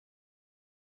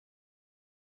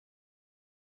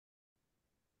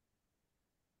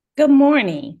Good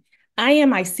morning. I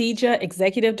am ICEJA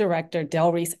Executive Director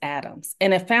Delreese Adams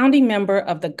and a founding member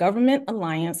of the Government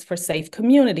Alliance for Safe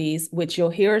Communities, which you'll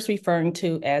hear us referring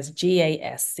to as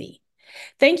GASC.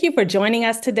 Thank you for joining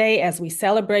us today as we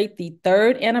celebrate the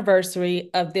third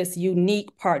anniversary of this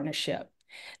unique partnership.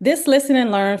 This Listen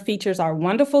and Learn features our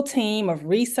wonderful team of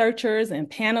researchers and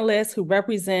panelists who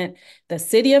represent the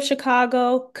City of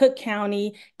Chicago, Cook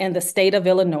County, and the state of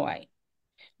Illinois.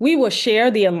 We will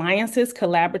share the Alliance's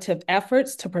collaborative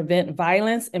efforts to prevent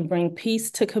violence and bring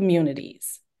peace to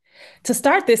communities. To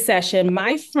start this session,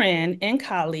 my friend and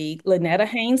colleague, Lynetta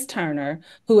Haynes-Turner,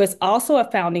 who is also a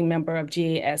founding member of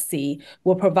GASC,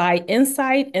 will provide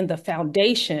insight in the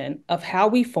foundation of how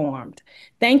we formed.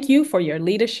 Thank you for your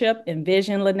leadership and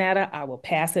vision, Lynetta. I will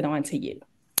pass it on to you.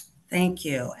 Thank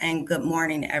you, and good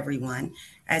morning, everyone.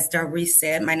 As Delreese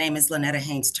said, my name is Lynetta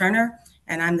Haynes-Turner,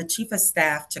 and I'm the Chief of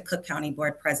Staff to Cook County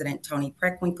Board President Tony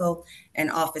Preckwinkle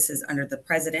and offices under the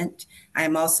President. I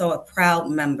am also a proud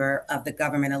member of the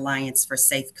Government Alliance for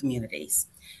Safe Communities.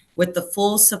 With the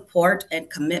full support and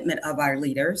commitment of our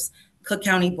leaders, Cook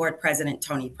County Board President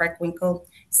Tony Preckwinkle,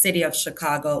 City of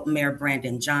Chicago Mayor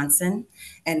Brandon Johnson,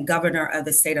 and Governor of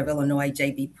the State of Illinois,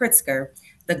 J.B. Pritzker,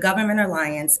 the Government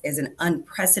Alliance is an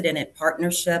unprecedented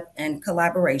partnership and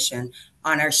collaboration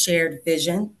on our shared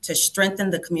vision to strengthen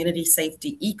the community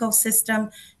safety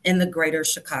ecosystem in the greater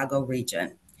Chicago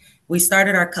region. We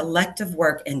started our collective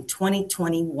work in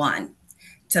 2021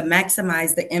 to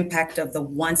maximize the impact of the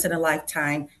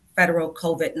once-in-a-lifetime federal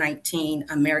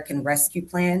COVID-19 American Rescue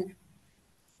Plan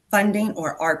funding,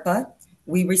 or ARPA,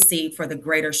 we received for the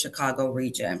greater Chicago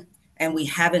region, and we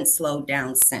haven't slowed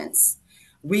down since.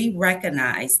 We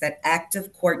recognize that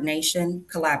active coordination,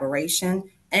 collaboration,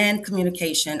 and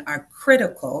communication are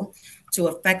critical to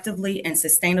effectively and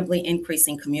sustainably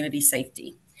increasing community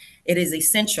safety. It is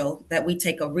essential that we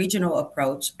take a regional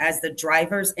approach as the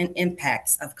drivers and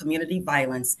impacts of community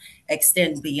violence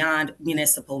extend beyond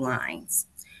municipal lines.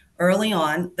 Early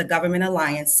on, the Government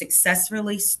Alliance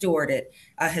successfully stewarded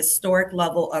a historic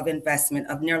level of investment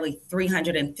of nearly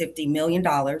 $350 million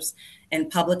in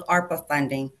public ARPA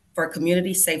funding for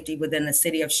community safety within the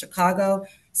city of Chicago,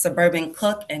 suburban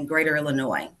Cook, and greater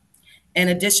Illinois. In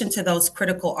addition to those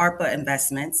critical ARPA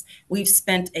investments, we've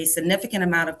spent a significant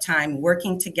amount of time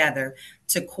working together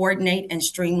to coordinate and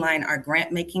streamline our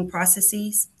grant-making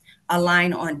processes,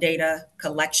 align on data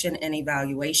collection and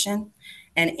evaluation,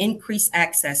 and increase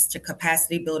access to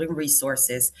capacity building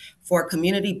resources for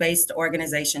community-based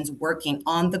organizations working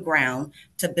on the ground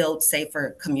to build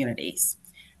safer communities.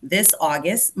 This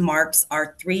August marks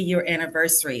our 3-year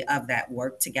anniversary of that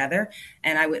work together,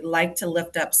 and I would like to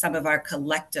lift up some of our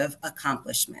collective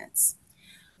accomplishments.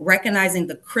 Recognizing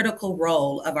the critical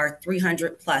role of our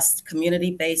 300 plus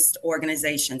community-based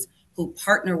organizations who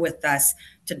partner with us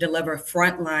to deliver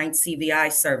frontline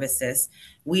CVI services,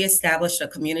 we established a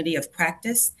community of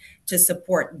practice to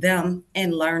support them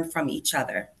and learn from each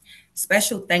other.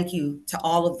 Special thank you to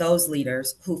all of those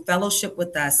leaders who fellowship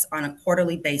with us on a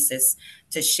quarterly basis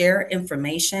to share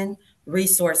information,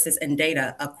 resources, and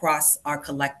data across our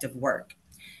collective work.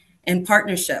 In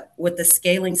partnership with the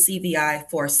Scaling CVI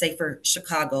for Safer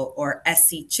Chicago, or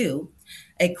SC2,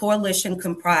 a coalition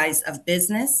comprised of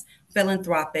business,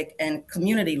 philanthropic, and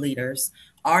community leaders,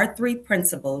 our 3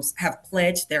 principals have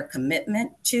pledged their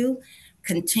commitment to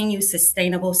continue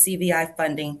sustainable CVI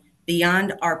funding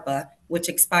beyond ARPA, which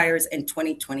expires in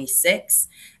 2026,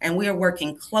 and we are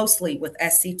working closely with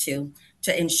SC2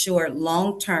 to ensure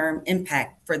long-term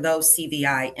impact for those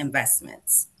CVI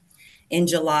investments. In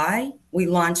July, we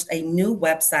launched a new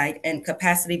website and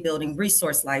capacity building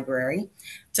resource library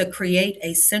to create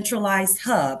a centralized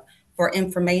hub for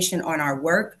information on our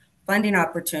work, funding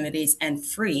opportunities, and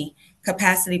free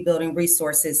capacity building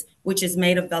resources, which is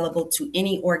made available to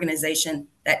any organization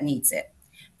that needs it.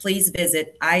 Please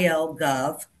visit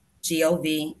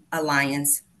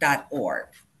ilgov.alliance.org.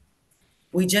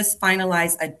 We just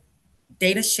finalized a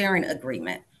data sharing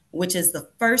agreement, which is the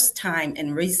first time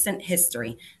in recent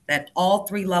history that all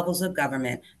 3 levels of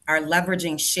government are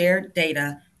leveraging shared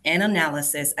data and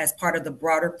analysis as part of the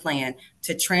broader plan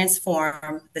to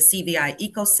transform the CVI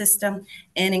ecosystem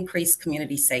and increase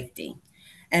community safety.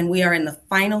 And we are in the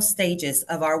final stages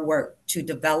of our work to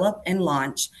develop and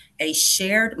launch a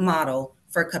shared model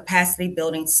for capacity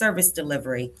building service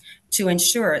delivery to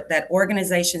ensure that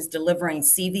organizations delivering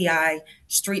CVI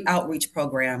street outreach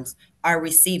programs are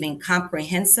receiving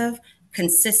comprehensive,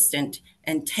 consistent,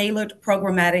 and tailored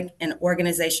programmatic and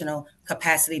organizational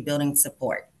capacity building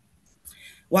support.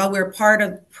 While we're proud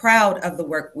of the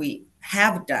work we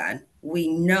have done, we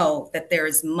know that there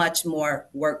is much more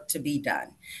work to be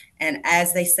done. And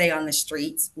as they say on the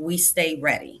streets, we stay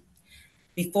ready.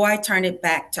 Before I turn it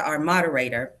back to our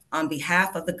moderator, on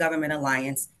behalf of the Government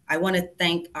Alliance, I want to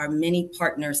thank our many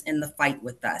partners in the fight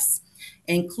with us,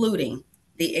 including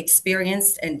the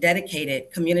experienced and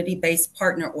dedicated community-based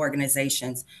partner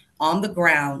organizations on the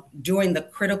ground doing the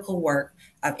critical work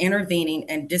of intervening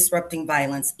and disrupting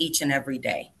violence each and every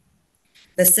day.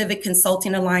 The Civic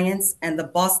Consulting Alliance and the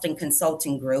Boston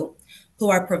Consulting Group, who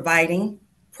are providing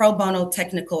pro bono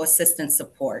technical assistance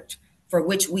support, for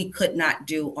which we could not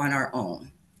do on our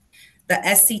own. The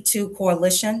SC2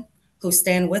 Coalition, who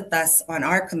stand with us on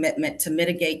our commitment to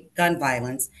mitigate gun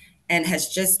violence and has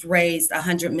just raised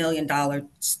 $100 million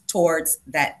towards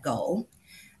that goal.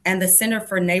 And the Center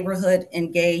for Neighborhood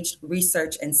Engaged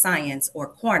Research and Science, or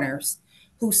Corners,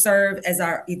 who serve as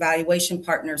our evaluation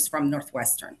partners from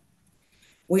Northwestern.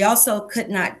 We also could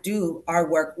not do our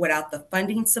work without the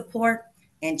funding support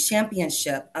and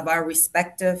championship of our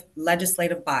respective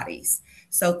legislative bodies.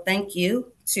 So thank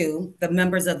you to the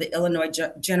members of the Illinois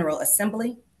General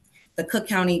Assembly, the Cook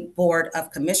County Board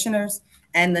of Commissioners,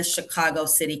 and the Chicago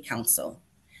City Council.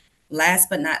 Last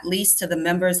but not least, to the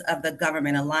members of the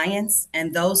Government Alliance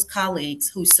and those colleagues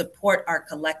who support our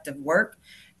collective work,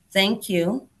 thank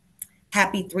you.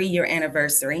 Happy 3-year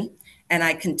anniversary. And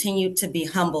I continue to be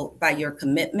humbled by your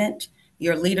commitment,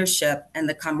 your leadership, and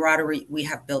the camaraderie we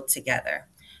have built together.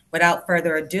 Without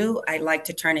further ado, I'd like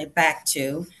to turn it back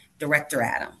to Director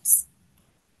Adams.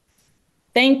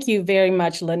 Thank you very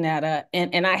much, Lynetta.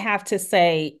 And I have to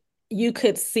say, you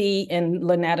could see in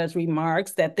Lynetta's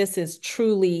remarks that this is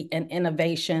truly an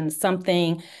innovation,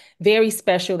 something very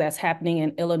special that's happening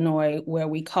in Illinois, where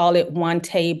we call it One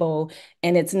Table.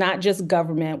 And it's not just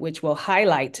government, which we'll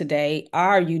highlight today,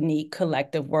 our unique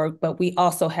collective work, but we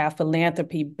also have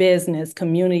philanthropy, business,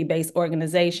 community-based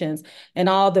organizations, and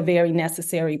all the very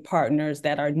necessary partners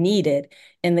that are needed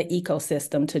in the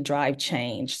ecosystem to drive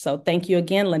change. So thank you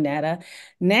again, Lynetta.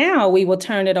 Now we will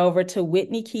turn it over to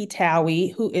Whitney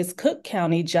Key-Towie, who is Cook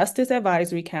County Justice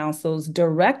Advisory Council's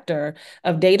Director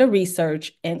of Data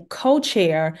Research and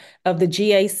co-chair of the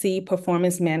GASC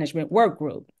Performance Management Work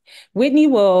Group. Whitney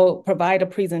will provide a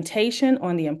presentation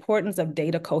on the importance of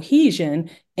data cohesion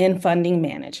in funding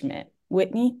management.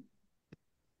 Whitney?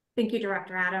 Thank you,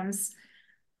 Director Adams.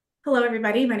 Hello,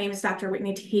 everybody. My name is Dr.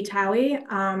 Whitney Key-Towie.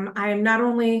 I am not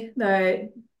only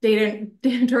the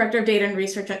Director of Data and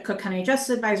Research at Cook County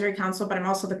Justice Advisory Council, but I'm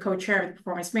also the co-chair of the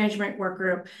Performance Management Work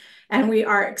Group. And we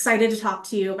are excited to talk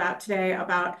to you today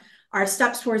about our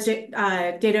steps towards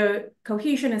data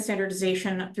cohesion and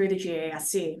standardization through the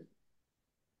GASC.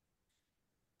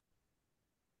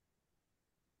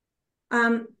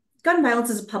 Gun violence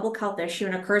is a public health issue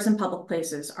and occurs in public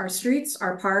places, our streets,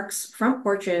 our parks, front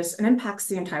porches, and impacts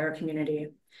the entire community.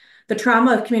 The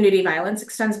trauma of community violence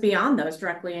extends beyond those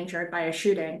directly injured by a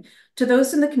shooting to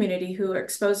those in the community who are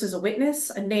exposed as a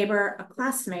witness, a neighbor, a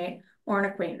classmate, or an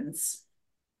acquaintance.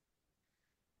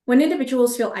 When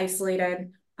individuals feel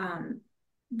isolated,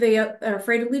 they are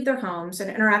afraid to leave their homes and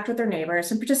interact with their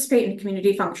neighbors and participate in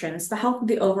community functions, the health of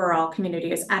the overall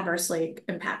community is adversely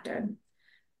impacted.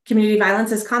 Community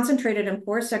violence is concentrated in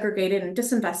poor, segregated, and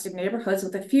disinvested neighborhoods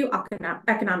with a few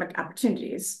economic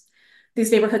opportunities.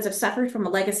 These neighborhoods have suffered from a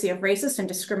legacy of racist and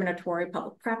discriminatory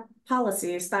public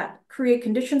policies that create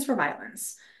conditions for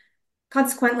violence.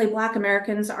 Consequently, Black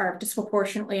Americans are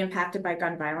disproportionately impacted by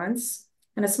gun violence,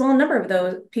 and a small number of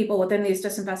those people within these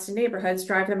disinvested neighborhoods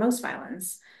drive the most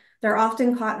violence. They're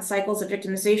often caught in cycles of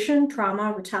victimization,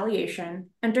 trauma, retaliation,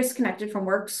 and disconnected from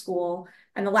work, school,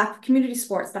 and the lack of community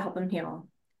supports that help them heal.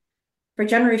 For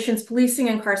generations, policing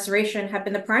and incarceration have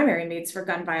been the primary means for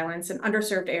gun violence in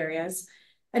underserved areas,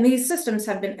 and these systems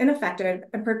have been ineffective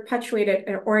and perpetuated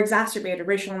or exacerbated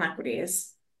racial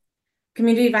inequities.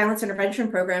 Community violence intervention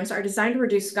programs are designed to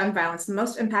reduce gun violence in the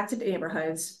most impacted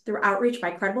neighborhoods through outreach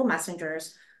by credible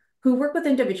messengers who work with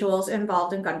individuals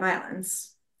involved in gun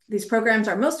violence. These programs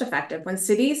are most effective when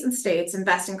cities and states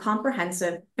invest in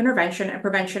comprehensive intervention and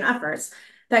prevention efforts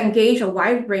that engage a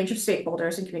wide range of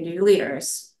stakeholders and community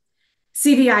leaders.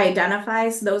 CVI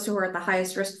identifies those who are at the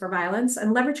highest risk for violence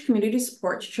and leverage community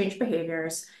support to change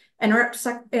behaviors and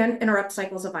interrupt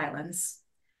cycles of violence.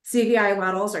 CVI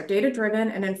models are data-driven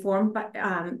and informed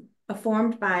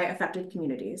by affected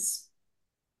communities.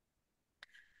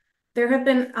 There have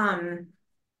been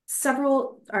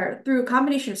through a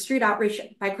combination of street outreach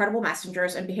by credible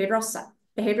messengers and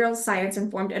behavioral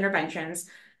science-informed interventions,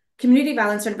 community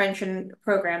violence intervention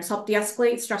programs help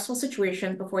de-escalate stressful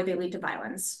situations before they lead to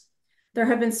violence. There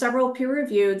have been several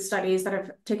peer-reviewed studies that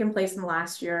have taken place in the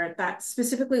last year that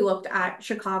specifically looked at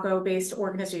Chicago-based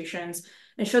organizations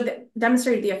and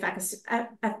demonstrated the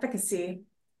efficacy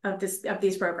of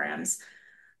these programs.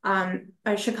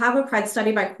 A Chicago CRED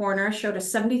study by Coroner showed a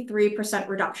 73%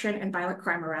 reduction in violent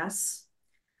crime arrests.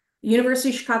 The University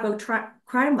of Chicago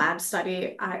Crime Lab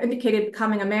study indicated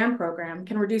becoming a man program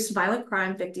can reduce violent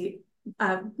crime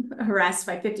arrests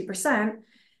by 50%.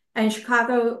 And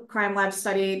Chicago Crime Lab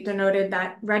study denoted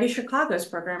that Ready Chicago's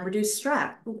program reduced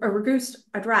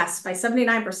arrests by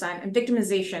 79% and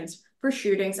victimizations for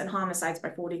shootings and homicides by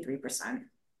 43%.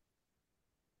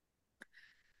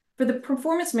 For the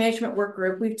performance management work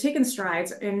group, we've taken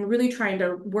strides in really trying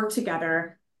to work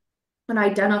together and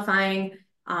identifying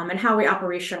and how we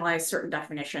operationalize certain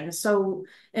definitions. So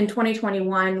in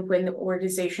 2021, when the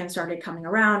organization started coming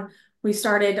around, we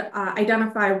started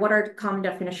identify what our common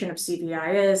definition of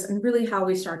CVI is and really how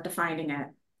we start defining it.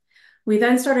 We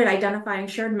then started identifying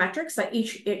shared metrics that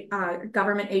each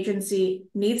government agency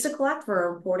needs to collect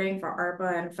for reporting for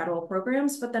ARPA and federal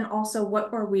programs, but then also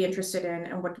what are we interested in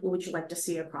and what would you like to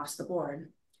see across the board?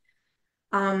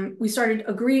 We started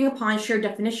agreeing upon shared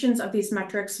definitions of these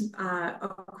metrics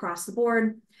across the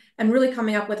board and really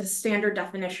coming up with a standard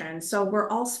definition. So we're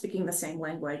all speaking the same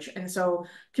language. And so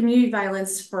community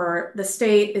violence for the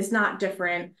state is not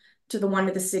different to the one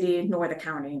of the city nor the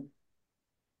county.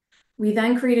 We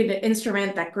then created an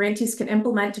instrument that grantees can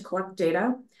implement to collect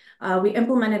data. We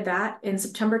implemented that in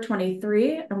September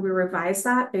 23, and we revised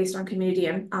that based on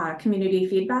community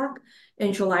feedback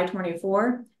in July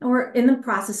 24. And we're in the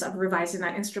process of revising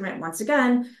that instrument once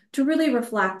again to really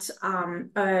reflect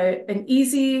an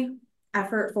easy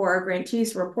effort for our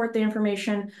grantees to report the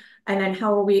information, and then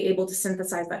how are we able to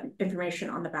synthesize that information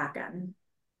on the back end.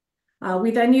 We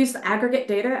then use the aggregate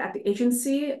data at the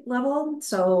agency level.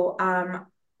 So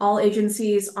all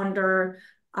agencies under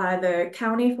the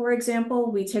county, for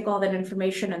example, we take all that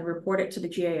information and report it to the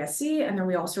GASC, and then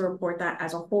we also report that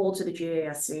as a whole to the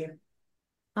GASC.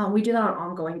 We do that on an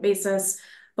ongoing basis,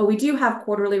 but we do have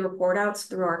quarterly report outs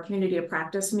through our community of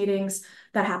practice meetings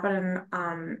that happen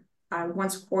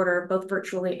once a quarter, both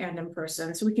virtually and in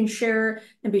person. So we can share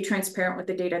and be transparent with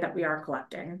the data that we are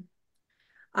collecting.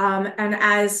 And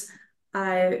as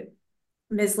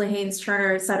Ms.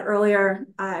 LaHaines-Turner said earlier,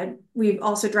 we've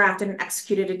also drafted and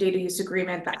executed a data use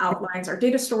agreement that outlines our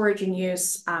data storage and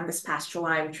use this past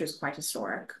July, which was quite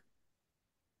historic.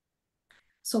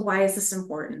 So why is this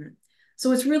important?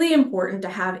 So it's really important to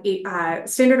have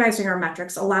standardizing our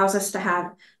metrics allows us to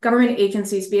have government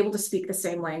agencies be able to speak the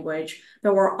same language,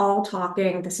 that we're all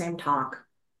talking the same talk.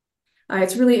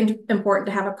 It's really important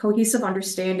to have a cohesive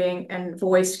understanding and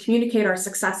voice to communicate our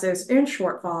successes and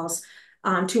shortfalls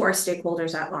to our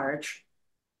stakeholders at large,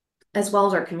 as well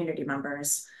as our community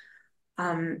members.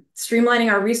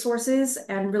 Streamlining our resources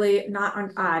and really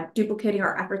not duplicating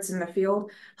our efforts in the field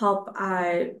help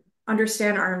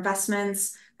understand our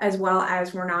investments, as well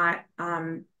as we're not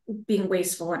being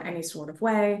wasteful in any sort of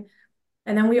way.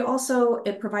 And then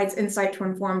it provides insight to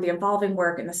inform the evolving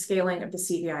work and the scaling of the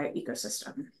CVI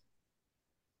ecosystem.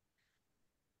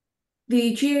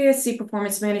 The GASC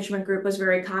Performance Management Group was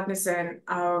very cognizant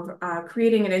of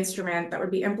creating an instrument that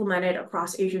would be implemented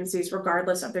across agencies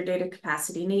regardless of their data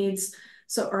capacity needs,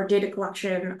 or data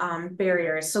collection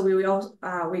barriers. So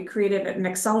we created an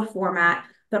Excel format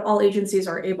that all agencies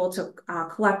are able to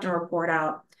collect and report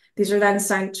out. These are then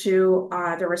sent to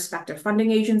their respective funding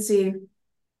agency.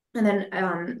 And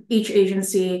then each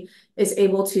agency is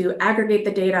able to aggregate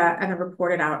the data and then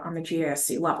report it out on the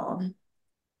GASC level.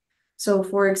 So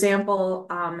for example,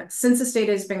 census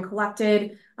data has been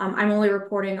collected. I'm only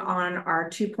reporting on our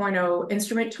 2.0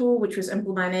 instrument tool, which was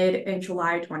implemented in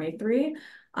July 23.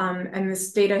 And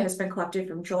this data has been collected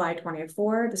from July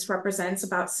 24. This represents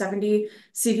about 70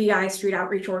 CVI street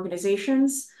outreach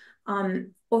organizations.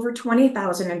 Over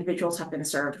 20,000 individuals have been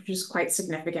served, which is quite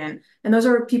significant. And those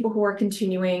are people who are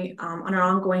continuing on an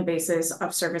ongoing basis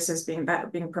of services being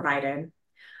provided.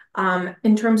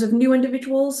 In terms of new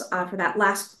individuals, for that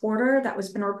last quarter that was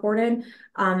been reported,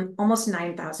 almost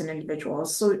 9,000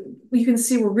 individuals. So you can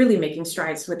see we're really making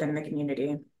strides within the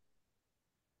community.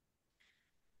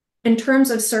 In terms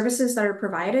of services that are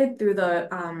provided through the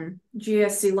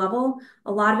GASC level,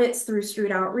 a lot of it's through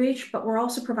street outreach, but we're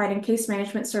also providing case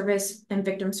management service and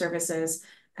victim services,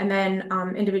 and then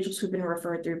individuals who've been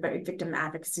referred through by victim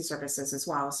advocacy services as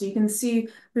well. So you can see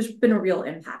there's been a real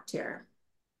impact here.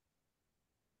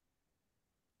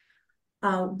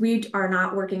 We are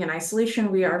not working in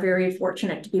isolation. We are very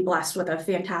fortunate to be blessed with a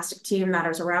fantastic team that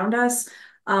is around us.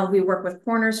 We work with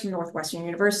partners from Northwestern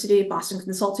University, Boston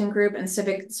Consulting Group, and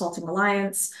Civic Consulting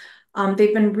Alliance.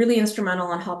 They've been really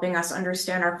instrumental in helping us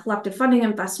understand our collective funding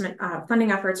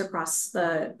efforts across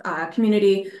the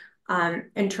community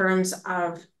in terms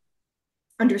of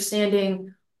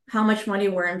understanding how much money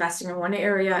we're investing in one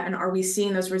area and are we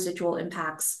seeing those residual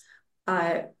impacts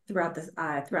throughout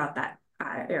that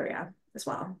area as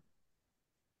well.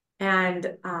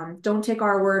 And don't take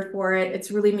our word for it.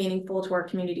 It's really meaningful to our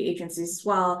community agencies as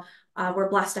well. We're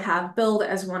blessed to have Build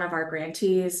as one of our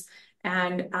grantees.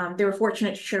 And they were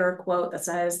fortunate to share a quote that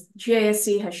says,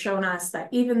 GASC has shown us that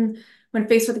even when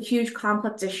faced with a huge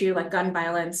complex issue like gun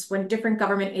violence, when different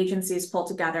government agencies pull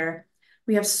together,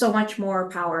 we have so much more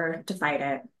power to fight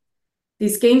it.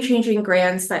 These game-changing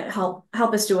grants that help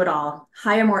us do it all,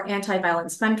 hire more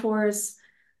anti-violence mentors,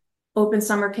 open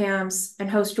summer camps,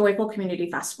 and host joyful community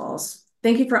festivals.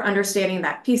 Thank you for understanding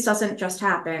that peace doesn't just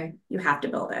happen, you have to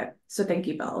build it. So thank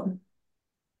you, Build.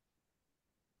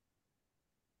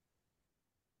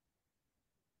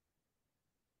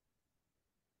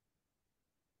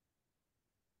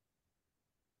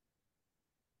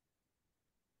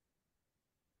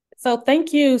 So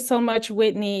thank you so much,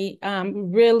 Whitney.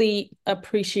 Really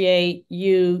appreciate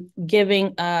you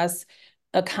giving us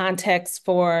a context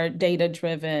for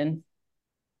data-driven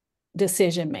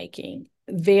decision-making.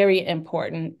 Very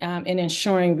important in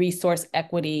ensuring resource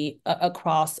equity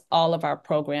across all of our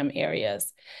program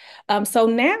areas. So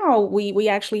now we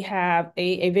actually have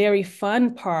a very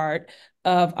fun part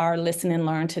of our Listen and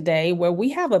Learn today, where we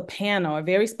have a panel, a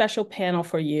very special panel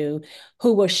for you,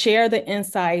 who will share the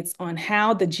insights on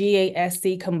how the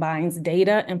GASC combines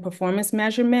data and performance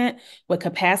measurement with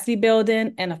capacity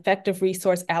building and effective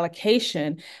resource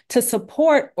allocation to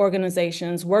support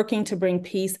organizations working to bring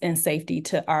peace and safety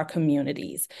to our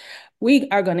communities. We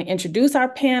are going to introduce our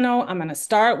panel. I'm going to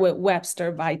start with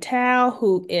Webster Vital,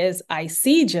 who is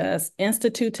ICEJA's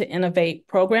Institute to Innovate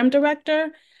Program Director.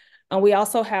 And we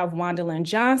also have Wandalyn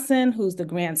Johnson, who's the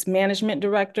Grants Management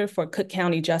Director for Cook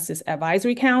County Justice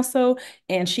Advisory Council,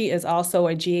 and she is also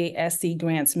a GASC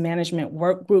Grants Management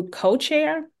Work Group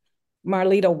co-chair.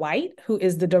 Marlita White, who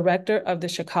is the Director of the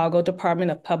Chicago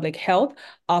Department of Public Health,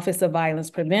 Office of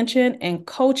Violence Prevention, and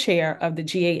co-chair of the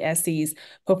GASC's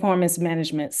Performance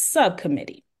Management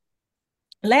Subcommittee.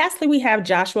 Lastly, we have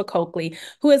Joshua Coakley,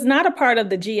 who is not a part of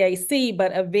the GAC,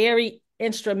 but a very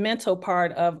instrumental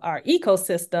part of our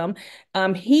ecosystem.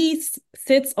 He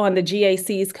sits on the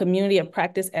GAC's Community of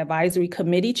Practice Advisory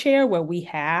Committee chair, where we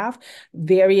have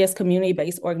various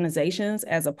community-based organizations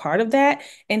as a part of that.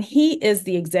 And he is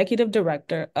the Executive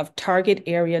Director of Target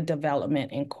Area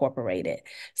Development Incorporated.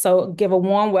 So give a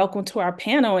warm welcome to our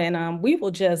panel, and we will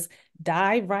just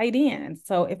dive right in.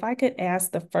 So if I could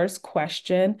ask the first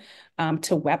question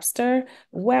to Webster.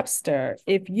 Webster,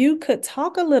 if you could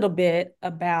talk a little bit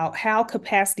about how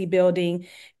capacity building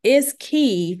is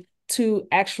key to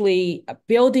actually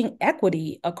building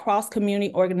equity across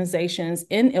community organizations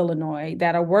in Illinois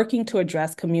that are working to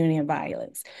address community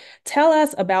violence. Tell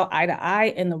us about Eye to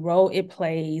Eye and the role it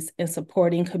plays in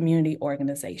supporting community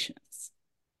organizations.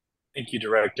 Thank you,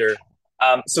 Director.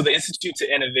 So the Institute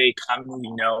to Innovate, commonly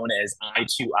known as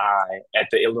I2I at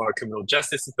the Illinois Criminal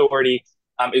Justice Authority,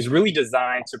 is really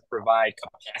designed to provide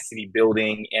capacity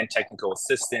building and technical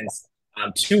assistance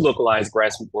to localized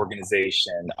grassroots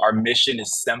organization. Our mission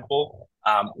is simple.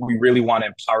 We really want to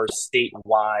empower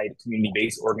statewide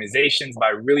community-based organizations by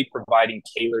really providing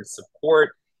tailored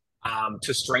support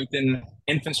to strengthen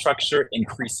infrastructure,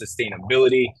 increase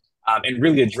sustainability, and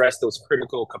really address those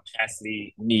critical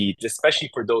capacity needs, especially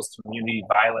for those community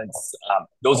violence,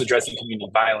 those addressing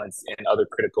community violence and other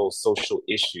critical social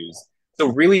issues. So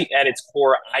really at its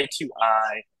core,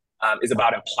 I2I is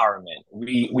about empowerment.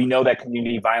 We know that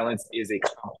community violence is a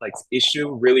complex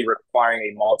issue, really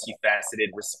requiring a multifaceted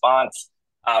response.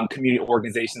 Community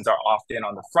organizations are often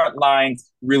on the front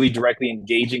lines, really directly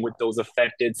engaging with those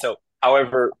affected. So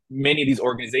however, many of these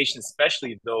organizations,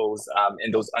 especially those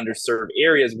in those underserved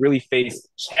areas, really face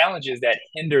challenges that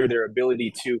hinder their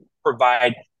ability to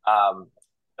provide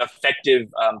effective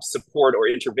support or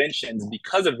interventions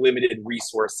because of limited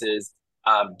resources,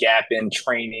 gap in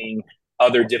training,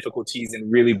 other difficulties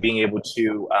in really being able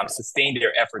to sustain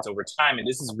their efforts over time. And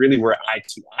this is really where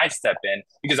I2I step in,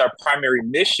 because our primary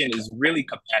mission is really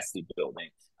capacity building.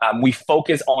 We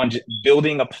focus on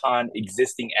building upon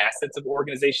existing assets of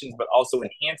organizations, but also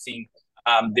enhancing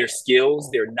their skills,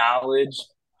 their knowledge,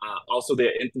 also the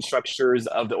infrastructures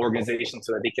of the organization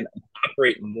so that they can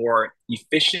operate more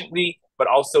efficiently, but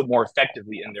also more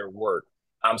effectively in their work.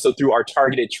 So through our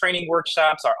targeted training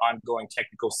workshops, our ongoing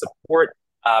technical support,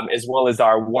 as well as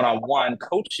our one-on-one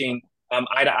coaching,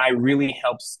 Eye to Eye really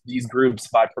helps these groups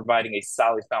by providing a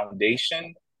solid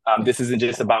foundation This isn't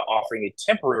just about offering a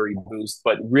temporary boost,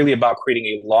 but really about creating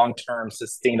a long-term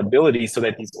sustainability so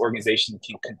that these organizations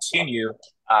can continue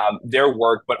their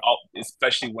work, but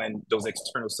especially when those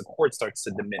external support starts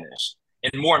to diminish.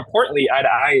 And more importantly, Eye to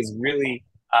Eye is really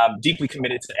deeply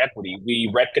committed to equity. We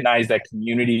recognize that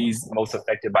communities most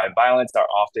affected by violence are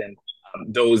often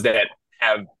those that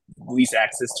have least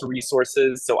access to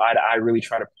resources. So Eye to Eye really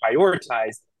try to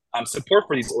prioritize support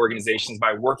for these organizations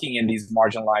by working in these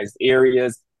marginalized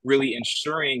areas, really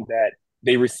ensuring that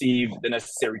they receive the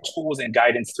necessary tools and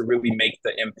guidance to really make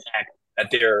the impact that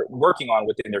they're working on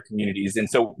within their communities. And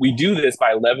so we do this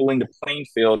by leveling the playing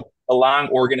field, allowing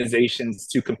organizations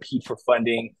to compete for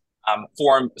funding,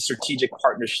 form strategic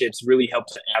partnerships, really help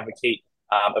to advocate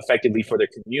effectively for their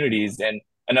communities. And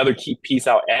another key piece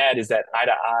I'll add is that Eye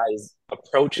to Eye's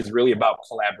approach is really about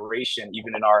collaboration.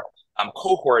 Even in our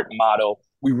cohort model,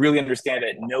 we really understand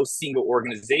that no single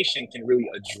organization can really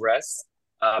address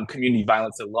community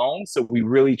violence alone. So we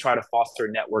really try to foster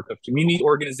a network of community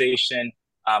organization,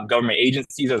 government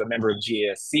agencies as a member of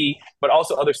GASC, but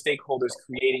also other stakeholders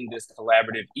creating this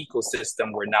collaborative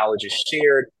ecosystem where knowledge is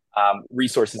shared,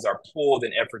 resources are pooled,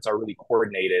 and efforts are really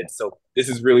coordinated. So this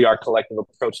is really our collective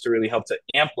approach to really help to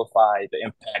amplify the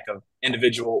impact of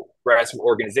individual grassroots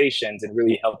organizations and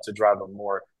really help to drive a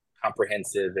more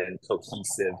comprehensive and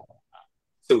cohesive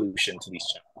solution to these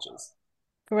challenges.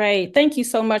 Great. Thank you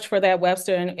so much for that,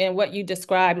 Webster. And what you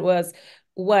described was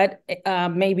what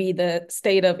maybe the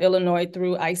state of Illinois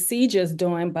through ICEJA is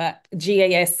doing, but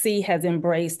GASC has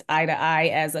embraced Eye to Eye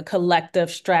as a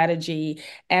collective strategy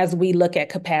as we look at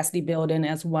capacity building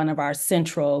as one of our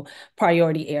central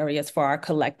priority areas for our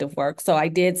collective work. So I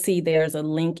did see there's a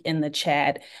link in the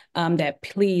chat that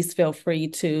please feel free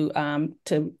to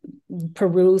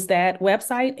peruse that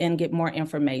website and get more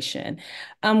information.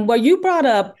 Well, you brought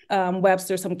up,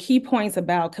 Webster, some key points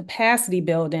about capacity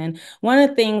building. One of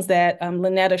the things that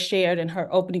Lynetta shared in her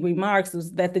opening remarks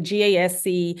was that the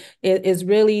GASC is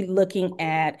really looking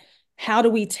at how do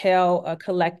we tell a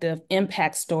collective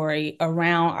impact story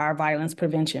around our violence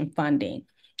prevention funding.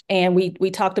 And we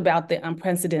talked about the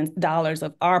unprecedented dollars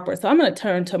of ARPA. So I'm going to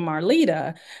turn to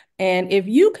Marlita. And if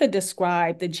you could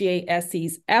describe the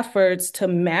GASC's efforts to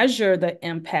measure the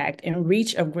impact and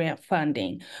reach of grant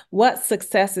funding, what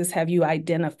successes have you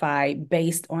identified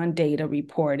based on data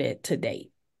reported to date?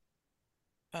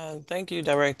 Thank you,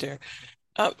 Director.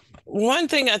 One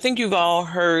thing I think you've all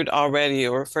heard already,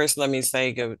 or first let me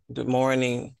say good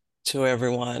morning to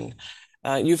everyone.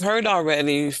 You've heard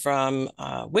already from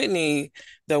Whitney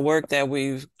the work that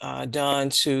we've done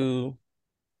to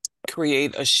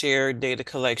create a shared data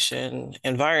collection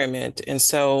environment. And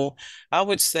so I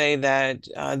would say that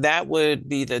that would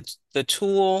be the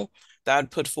tool that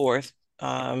I'd put forth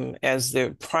as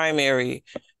the primary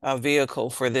vehicle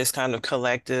for this kind of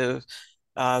collective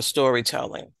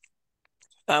storytelling.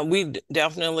 We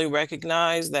definitely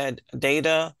recognize that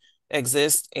data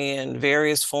exists in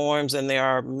various forms, and there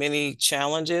are many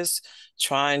challenges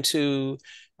trying to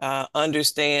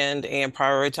understand and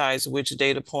prioritize which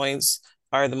data points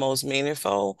are the most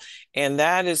meaningful. And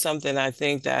that is something I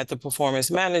think that the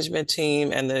performance management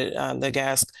team and the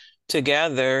GASC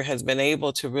together has been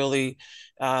able to really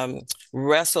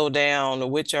wrestle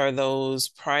down which are those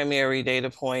primary data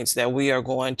points that we are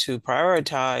going to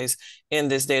prioritize in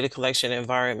this data collection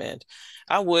environment.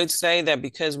 I would say that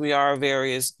because we are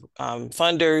various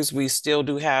funders, we still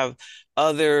do have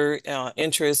other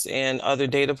interests and other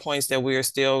data points that we are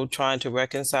still trying to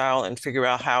reconcile and figure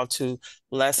out how to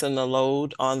lessen the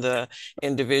load on the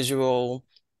individual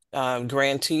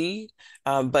grantee.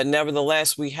 But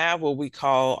nevertheless, we have what we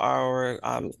call our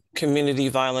community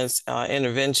violence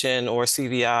intervention, or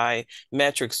CVI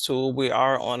metrics tool. We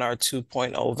are on our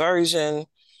 2.0 version.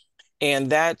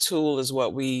 And that tool is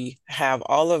what we have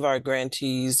all of our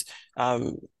grantees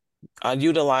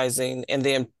utilizing. And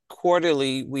then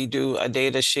quarterly, we do a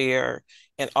data share,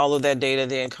 and all of that data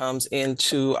then comes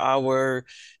into our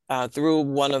through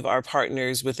one of our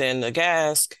partners within the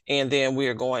GASC, and then we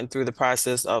are going through the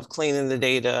process of cleaning the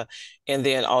data and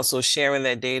then also sharing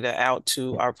that data out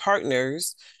to our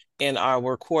partners in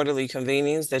our quarterly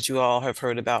convenings that you all have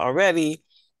heard about already.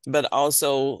 But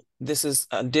also, this is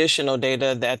additional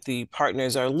data that the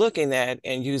partners are looking at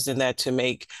and using that to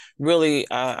make really,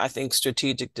 I think,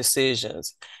 strategic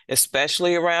decisions,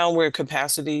 especially around where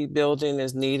capacity building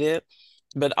is needed,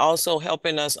 but also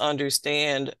helping us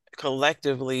understand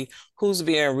collectively who's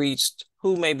being reached,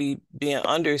 who may be being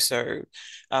underserved.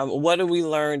 What do we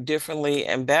learn differently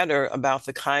and better about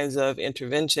the kinds of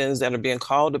interventions that are being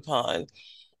called upon,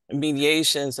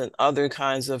 mediations and other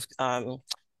kinds of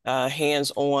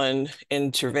hands-on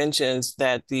interventions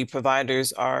that the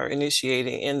providers are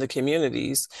initiating in the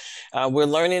communities. We're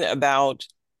learning about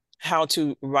how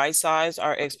to right-size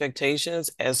our expectations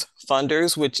as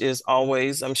funders, which is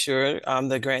always, I'm sure,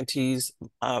 the grantees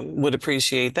would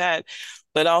appreciate that,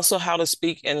 but also how to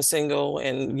speak in single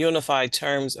and unified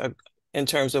terms in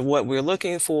terms of what we're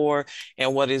looking for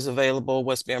and what is available,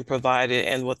 what's being provided,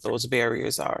 and what those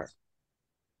barriers are.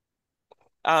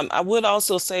 I would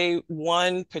also say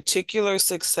one particular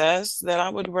success that I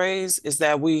would raise is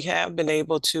that we have been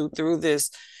able to, through this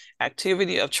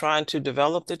activity of trying to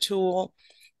develop the tool,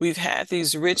 we've had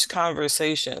these rich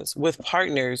conversations with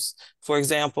partners, for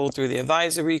example, through the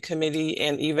advisory committee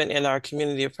and even in our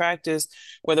community of practice,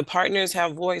 where the partners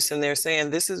have voice and they're saying,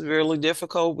 this is really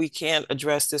difficult. We can't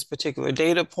address this particular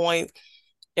data point.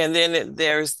 And then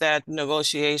there's that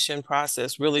negotiation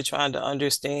process, really trying to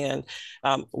understand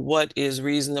what is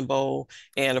reasonable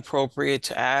and appropriate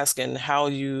to ask and how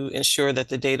you ensure that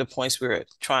the data points we're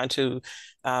trying to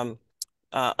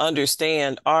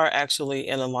understand are actually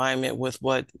in alignment with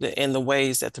in the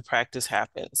ways that the practice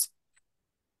happens.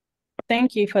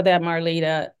 Thank you for that,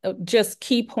 Marlita. Just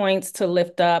key points to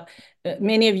lift up.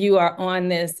 Many of you are on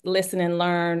this listen and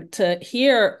learn to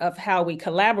hear of how we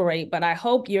collaborate, but I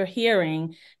hope you're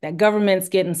hearing that government's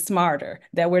getting smarter,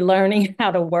 that we're learning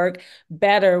how to work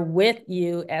better with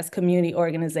you as community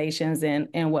organizations,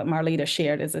 and what Marlita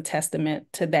shared is a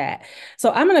testament to that.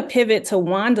 So I'm going to pivot to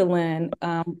Wandalyn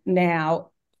now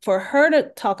for her to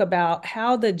talk about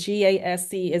how the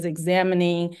GASC is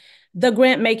examining the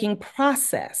grant-making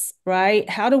process, right?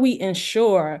 How do we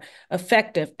ensure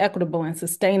effective, equitable, and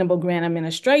sustainable grant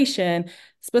administration,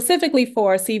 specifically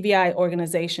for CVI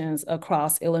organizations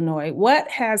across Illinois? What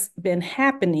has been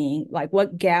happening? Like,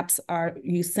 what gaps are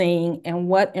you seeing, and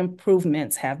what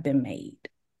improvements have been made?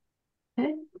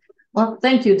 Okay. Well,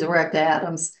 thank you, Director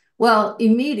Adams. Well,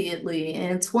 immediately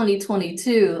in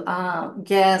 2022,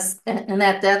 GASC, and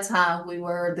at that time we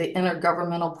were the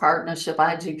Intergovernmental Partnership,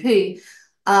 IGP,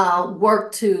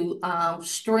 worked to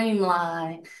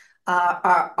streamline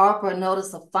our ARPA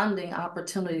notice of funding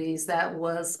opportunities that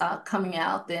was coming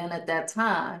out then at that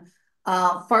time.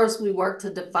 First, we worked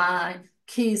to define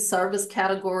key service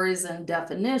categories and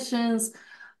definitions.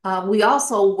 We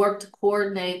also worked to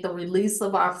coordinate the release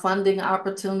of our funding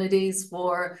opportunities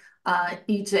for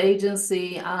each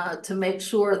agency to make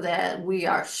sure that we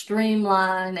are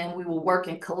streamlined, and we were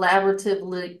working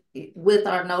collaboratively with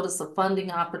our notice of funding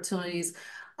opportunities.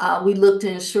 We looked to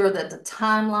ensure that the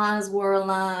timelines were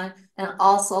aligned, and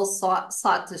also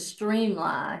sought to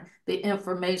streamline the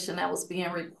information that was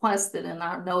being requested in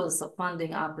our notice of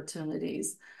funding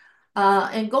opportunities.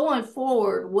 And going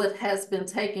forward, what has been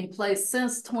taking place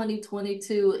since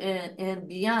 2022 and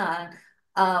beyond,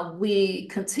 we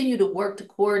continue to work to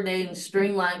coordinate and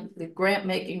streamline the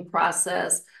grant-making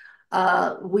process.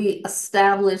 We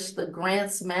established the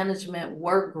Grants Management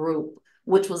Work Group,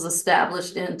 which was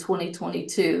established in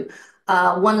 2022.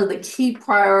 One of the key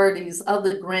priorities of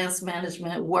the Grants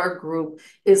Management Work Group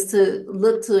is to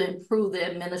look to improve the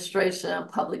administration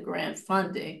of public grant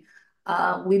funding.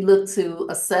 We look to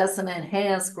assess and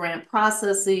enhance grant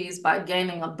processes by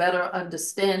gaining a better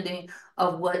understanding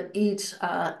of what each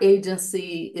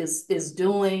agency is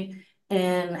doing,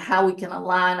 and how we can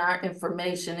align our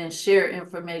information and share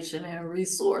information and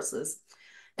resources.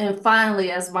 And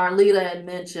finally, as Marlita had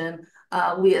mentioned,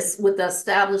 with the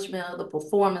establishment of the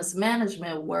Performance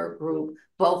Management Work Group,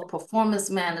 both Performance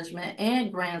Management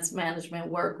and Grants Management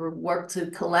Work Group work to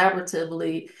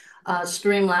collaboratively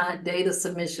streamline data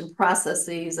submission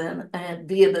processes and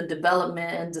via the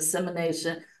development and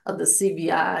dissemination of the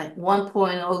CVI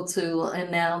 1.02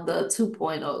 and now the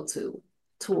 2.02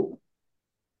 tool.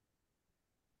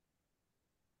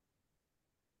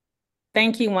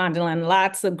 Thank you, Wandalyn.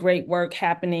 Lots of great work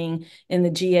happening in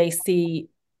the GASC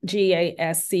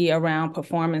around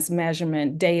performance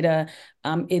measurement data.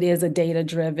 It is a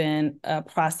data-driven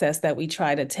process that we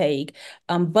try to take,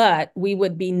 but we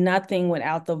would be nothing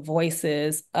without the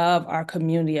voices of our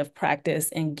community of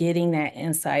practice and getting that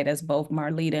insight, as both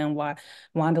Marlita and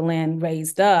Wandalyn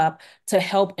raised up, to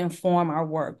help inform our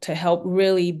work, to help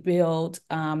really build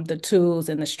the tools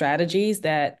and the strategies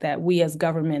that we as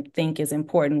government think is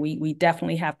important. We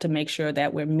definitely have to make sure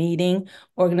that we're meeting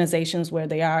organizations where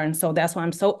they are. And so that's why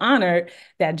I'm so honored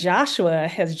that Joshua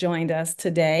has joined us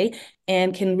today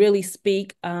and can really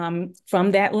speak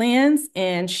from that lens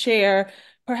and share.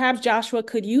 Perhaps, Joshua,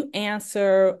 could you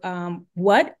answer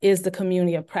what is the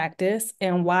community of practice,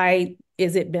 and why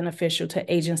is it beneficial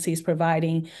to agencies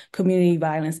providing community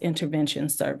violence intervention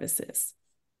services?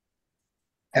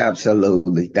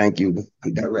 Absolutely. Thank you,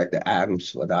 Director Adams,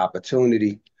 for the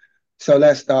opportunity. So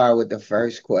let's start with the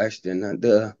first question.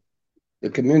 The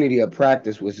community of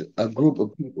practice was a group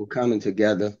of people coming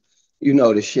together,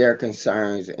 to share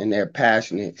concerns and their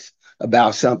passions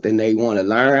about something they want to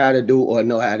learn how to do or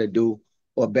know how to do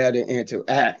or better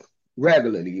interact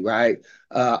regularly, right?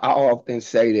 I often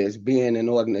say this, being an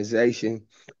organization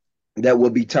that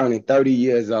will be turning 30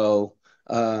 years old,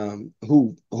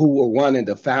 who were one of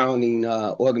the founding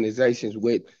organizations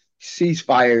with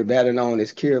Ceasefire, better known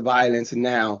as Cure Violence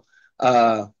now,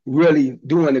 really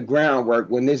doing the groundwork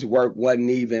when this work wasn't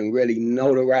even really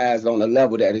notarized on the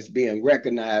level that it's being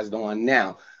recognized on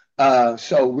now.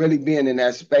 So really being in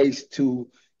that space to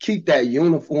keep that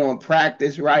uniform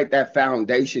practice, right? That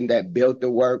foundation that built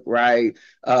the work, right?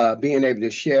 Being able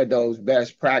to share those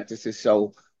best practices.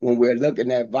 So when we're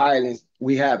looking at violence,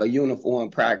 we have a uniform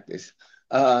practice.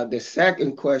 The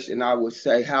second question I would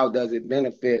say, how does it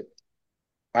benefit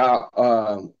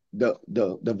our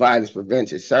the violence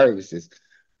prevention services?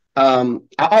 I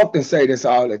often say this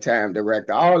all the time,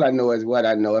 Director. All I know is what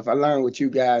I know. If I learn what you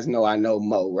guys know, I know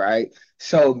more, right?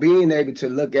 So being able to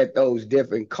look at those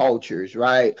different cultures,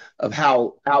 right, of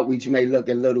how outreach may look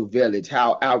in Little Village,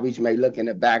 how outreach may look in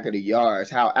the back of the yards,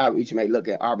 how outreach may look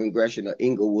at Auburn Gresham or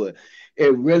Inglewood,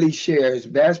 it really shares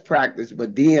best practice,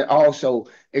 but then also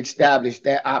establish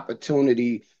that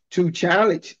opportunity to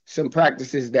challenge some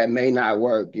practices that may not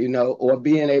work, or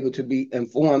being able to be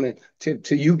informing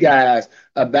to you guys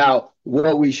about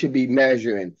what we should be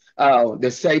measuring,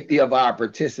 the safety of our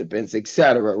participants, et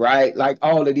cetera, right? Like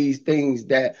all of these things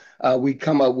that we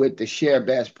come up with to share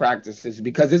best practices,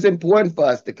 because it's important for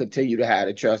us to continue to have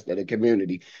the trust of the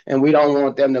community. And we don't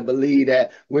want them to believe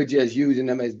that we're just using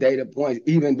them as data points,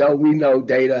 even though we know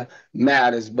data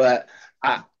matters. But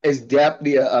it's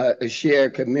definitely a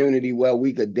shared community where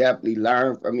we could definitely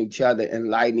learn from each other,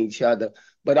 enlighten each other,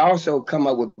 but also come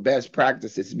up with best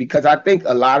practices, because I think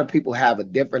a lot of people have a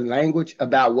different language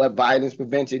about what violence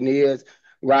prevention is,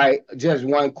 right? Just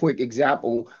one quick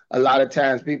example. A lot of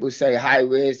times people say high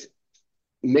risk,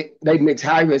 they mix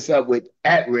high risk up with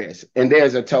at risk, and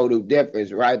there's a total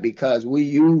difference, right? Because we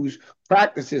use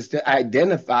practices to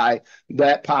identify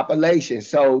that population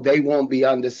so they won't be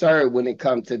underserved when it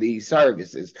comes to these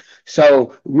services.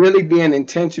 So really being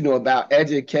intentional about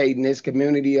educating this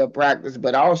community of practice,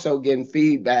 but also getting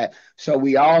feedback so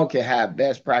we all can have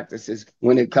best practices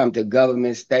when it comes to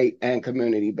government, state, and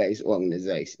community-based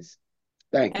organizations.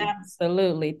 Thank you.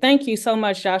 Absolutely. Thank you so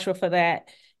much, Joshua, for that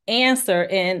answer.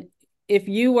 And if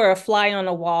you were a fly on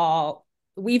the wall,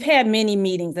 we've had many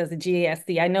meetings as a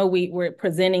GASC. I know we're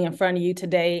presenting in front of you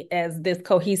today as this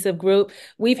cohesive group.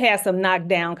 We've had some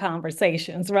knockdown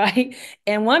conversations, right?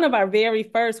 And one of our very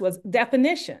first was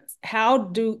definitions. How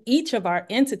do each of our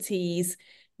entities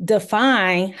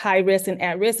define high risk and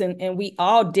at risk? And we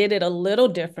all did it a little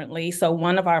differently. So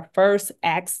one of our first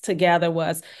acts together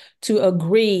was to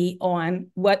agree on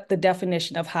what the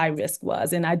definition of high risk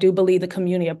was. And I do believe the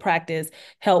community of practice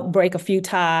helped break a few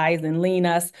ties and lean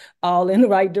us all in the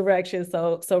right direction.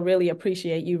 So really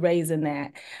appreciate you raising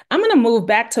that. I'm going to move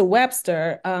back to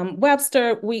Webster.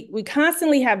 Webster, we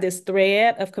constantly have this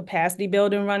thread of capacity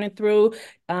building running through,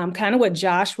 kind of what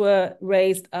Joshua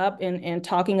raised up in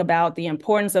talking about the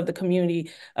importance of the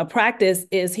community of practice.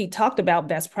 Is he talked about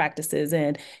best practices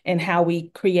and how we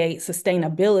create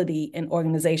sustainability in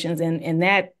organizations. And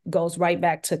that goes right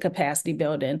back to capacity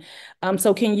building.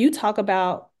 So can you talk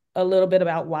about a little bit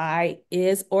about why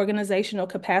is organizational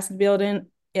capacity building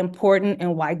important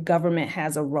and why government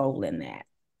has a role in that?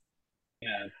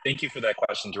 Yeah, thank you for that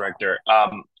question, Director.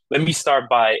 Let me start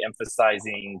by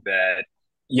emphasizing that,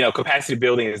 capacity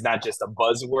building is not just a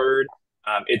buzzword.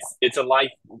 It's a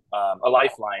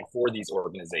lifeline for these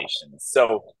organizations.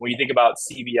 So when you think about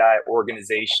CBI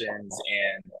organizations,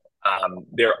 and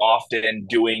they're often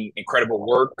doing incredible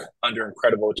work under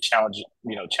incredible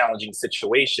challenging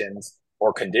situations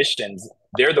or conditions,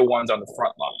 they're the ones on the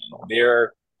front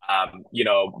line.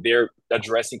 They're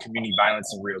addressing community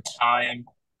violence in real time.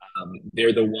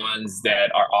 They're the ones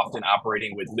that are often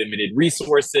operating with limited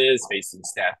resources, facing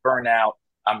staff burnout,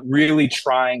 really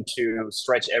trying to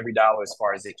stretch every dollar as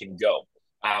far as it can go.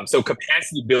 So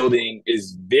capacity building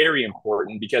is very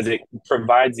important because it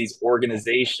provides these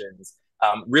organizations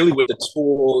really with the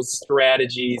tools,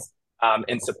 strategies,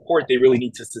 and support they really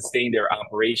need to sustain their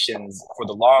operations for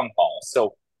the long haul.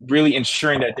 So really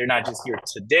ensuring that they're not just here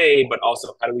today, but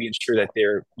also how do we ensure that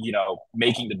they're,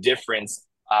 making the difference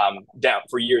down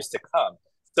for years to come.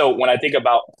 So when I think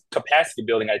about capacity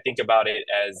building, I think about it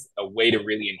as a way to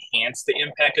really enhance the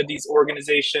impact of these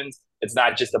organizations. It's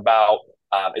not just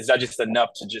enough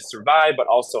to just survive, but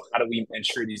also how do we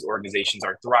ensure these organizations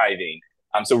are thriving?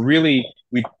 So really,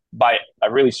 by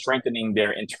really strengthening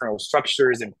their internal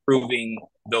structures, improving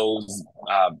those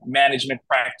management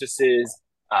practices,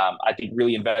 I think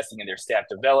really investing in their staff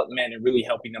development and really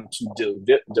helping them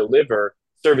to deliver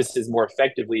services more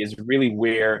effectively is really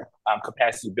where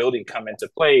capacity building come into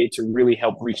play to really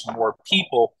help reach more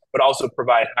people, but also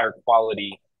provide higher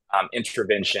quality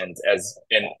interventions as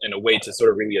in a way to sort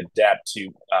of really adapt to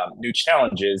new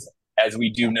challenges. As we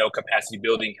do know, capacity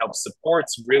building helps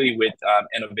supports really with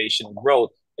innovation and growth,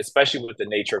 especially with the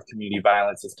nature of community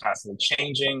violence is constantly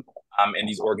changing. And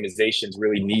these organizations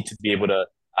really need to be able to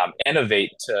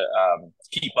innovate to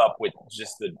keep up with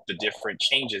just the different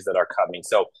changes that are coming.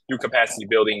 So through capacity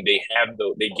building,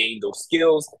 they gain those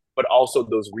skills, but also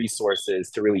those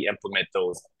resources to really implement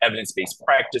those evidence-based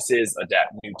practices,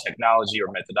 adapt new technology or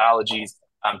methodologies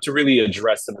to really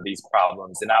address some of these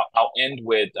problems. And I'll end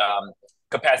with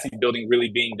capacity building really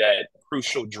being that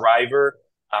crucial driver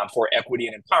for equity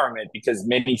and empowerment, because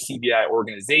many CBI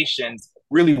organizations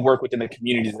really work within the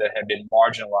communities that have been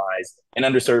marginalized and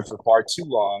underserved for far too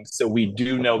long. So we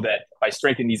do know that by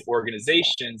strengthening these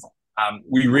organizations,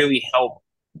 we really help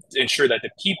ensure that the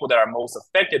people that are most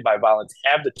affected by violence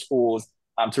have the tools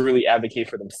to really advocate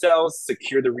for themselves,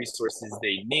 secure the resources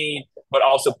they need, but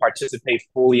also participate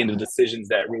fully in the decisions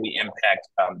that really impact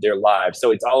their lives.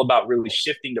 So it's all about really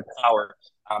shifting the power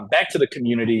back to the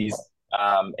communities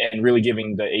and really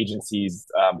giving the agencies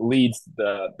leads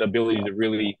the ability to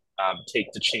really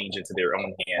take the change into their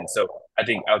own hands. So I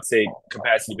think I would say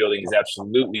capacity building is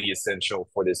absolutely essential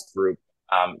for this group,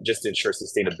 just to ensure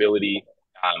sustainability,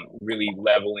 really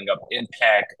leveling up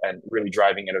impact, and really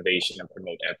driving innovation and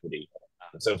promote equity.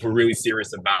 So if we're really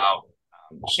serious about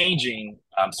changing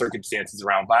circumstances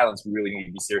around violence, we really need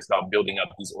to be serious about building up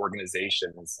these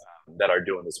organizations that are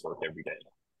doing this work every day.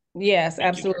 Yes,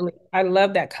 absolutely. I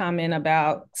love that comment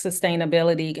about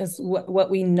sustainability, because what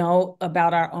we know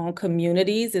about our own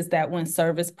communities is that when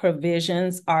service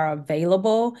provisions are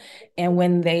available and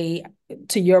when they,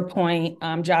 to your point,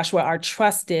 Joshua, are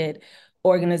trusted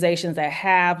organizations that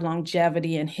have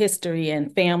longevity and history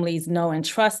and families know and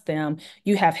trust them,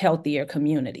 you have healthier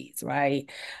communities,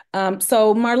 right?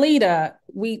 So Marlita,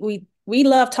 we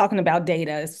love talking about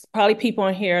data. It's probably people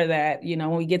in here that, you know,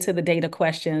 when we get to the data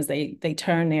questions, they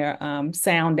turn their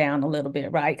sound down a little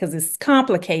bit, right? Because it's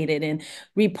complicated and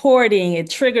reporting, it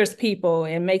triggers people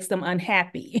and makes them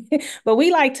unhappy. But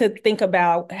we like to think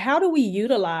about, how do we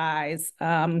utilize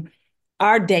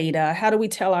our data? How do we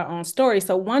tell our own story?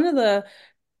 So one of the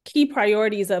key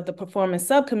priorities of the performance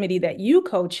subcommittee that you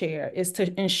co-chair is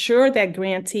to ensure that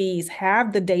grantees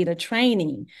have the data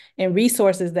training and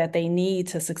resources that they need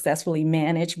to successfully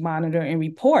manage, monitor, and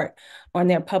report on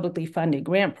their publicly funded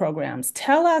grant programs.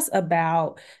 Tell us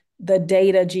about the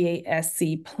data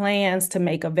GASC plans to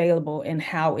make available and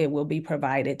how it will be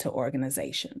provided to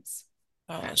organizations.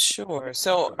 Sure.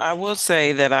 So I will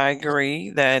say that I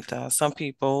agree that some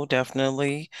people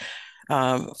definitely,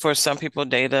 for some people,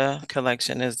 data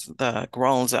collection is the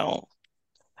grown zone.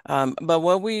 But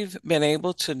what we've been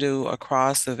able to do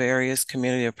across the various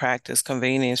community of practice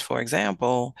convenings, for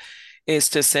example, is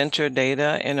to center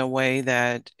data in a way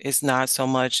that it's not so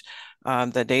much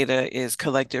the data is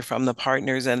collected from the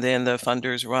partners and then the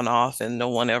funders run off and no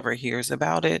one ever hears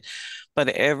about it. But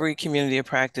every community of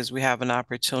practice, we have an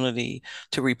opportunity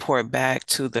to report back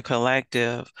to the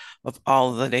collective of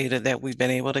all of the data that we've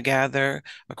been able to gather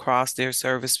across their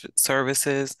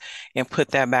services and put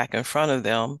that back in front of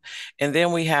them. And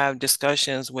then we have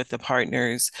discussions with the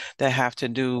partners that have to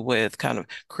do with kind of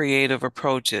creative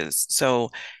approaches.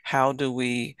 So how do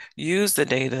we use the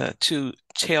data to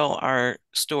tell our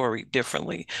story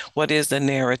differently? What is the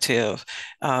narrative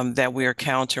that we are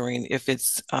countering if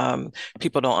it's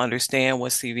people don't understand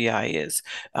what CVI is?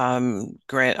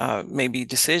 Maybe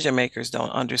decision makers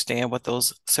don't understand what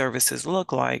those services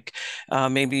look like.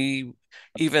 Maybe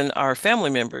even our family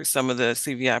members, some of the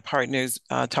CVI partners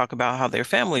talk about how their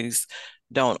families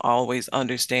don't always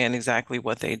understand exactly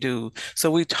what they do. So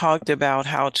we talked about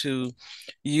how to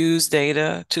use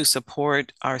data to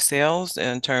support ourselves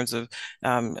in terms of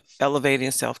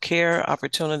elevating self-care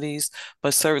opportunities,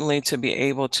 but certainly to be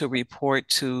able to report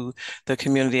to the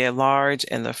community at large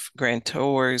and the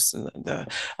grantors and the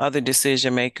other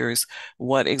decision makers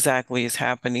what exactly is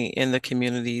happening in the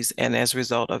communities and as a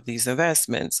result of these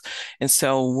investments. And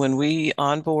so when we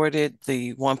onboarded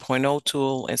the 1.0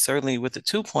 tool, and certainly with the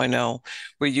 2.0,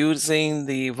 we're using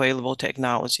the available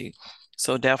technology.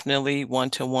 So definitely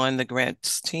one-to-one, the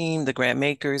grants team, the grant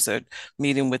makers are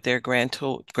meeting with their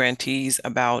grantees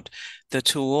about the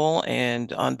tool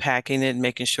and unpacking it,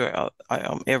 making sure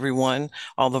everyone,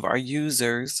 all of our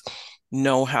users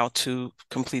know how to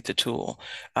complete the tool.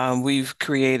 We've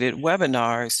created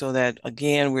webinars so that,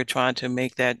 again, we're trying to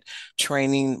make that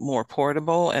training more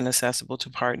portable and accessible to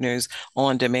partners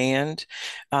on demand.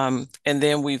 And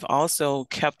then we've also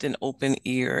kept an open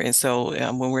ear. And so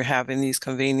when we're having these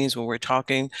convenings, when we're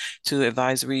talking to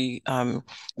advisory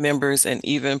members and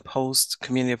even post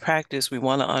community practice, we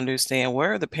want to understand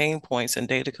where are the pain points in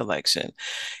data collection.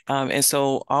 And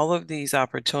so all of these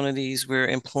opportunities we're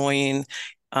employing,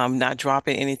 not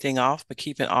dropping anything off, but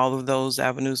keeping all of those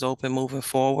avenues open moving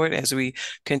forward as we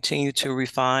continue to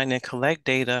refine and collect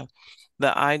data.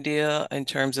 The idea in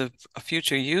terms of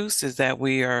future use is that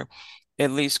we are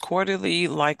at least quarterly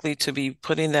likely to be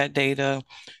putting that data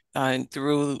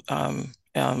through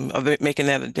making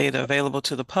that data available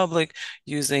to the public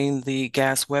using the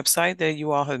GASC website that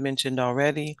you all have mentioned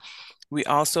already. We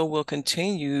also will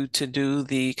continue to do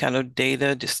the kind of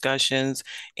data discussions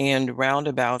and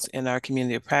roundabouts in our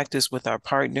community of practice with our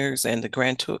partners and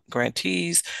the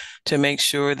grantees to make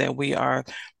sure that we are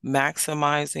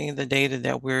maximizing the data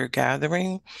that we're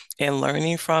gathering and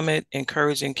learning from it,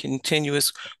 encouraging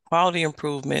continuous quality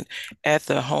improvement at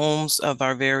the homes of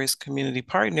our various community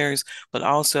partners, but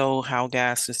also how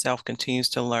GASC itself continues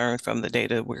to learn from the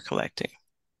data we're collecting.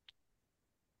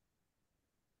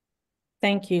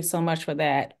 Thank you so much for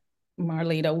that,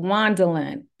 Marlita.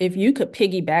 Wandalyn, if you could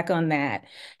piggyback on that,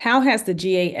 how has the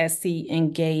GASC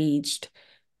engaged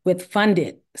with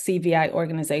funded CVI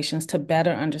organizations to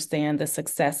better understand the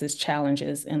successes,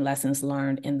 challenges, and lessons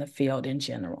learned in the field in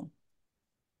general?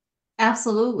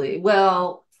 Absolutely.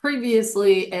 Well,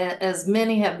 previously, as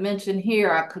many have mentioned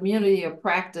here, our community of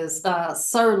practice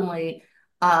certainly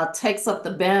takes up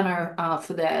the banner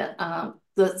for that.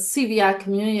 The CVI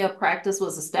Community of Practice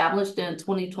was established in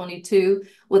 2022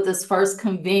 with its first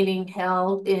convening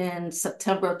held in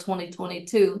September of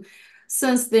 2022.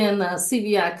 Since then, the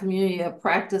CVI Community of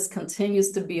Practice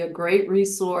continues to be a great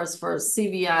resource for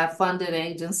CVI-funded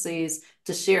agencies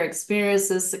to share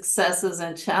experiences, successes,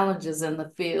 and challenges in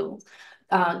the field.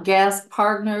 GASC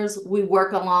partners, we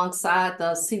work alongside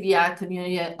the CVI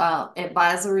Community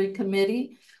Advisory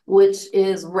Committee, which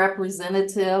is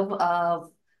representative of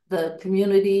the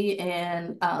community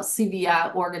and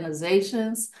CVI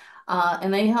organizations.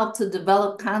 And they help to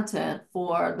develop content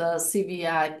for the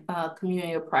CVI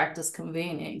Community of Practice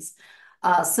convenings.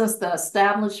 Since the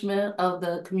establishment of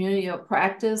the Community of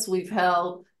Practice, we've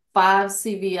held 5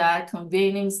 CVI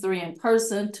convenings, 3 in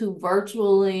person, 2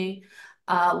 virtually,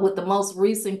 with the most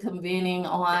recent convening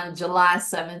on July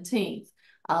 17th.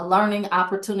 Learning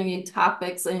opportunity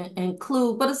topics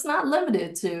include, but it's not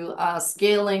limited to,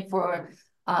 scaling for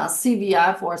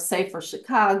CVI for a Safer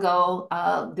Chicago,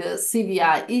 the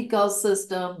CVI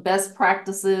ecosystem, best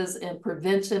practices in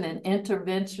prevention and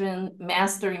intervention,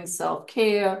 mastering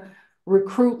self-care,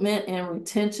 recruitment and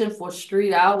retention for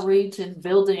street outreach, and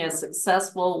building a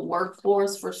successful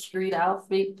workforce for street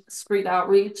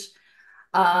outreach,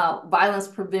 violence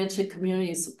prevention,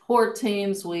 community support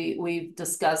teams. We've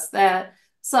discussed that.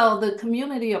 So the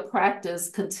community of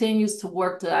practice continues to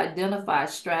work to identify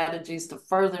strategies to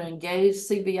further engage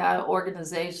CVI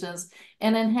organizations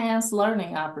and enhance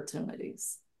learning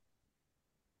opportunities.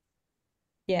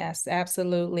 Yes,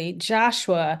 absolutely.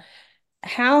 Joshua,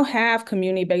 how have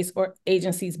community-based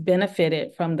agencies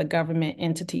benefited from the government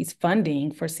entities'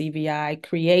 funding for CVI,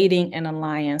 creating an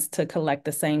alliance to collect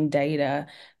the same data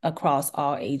across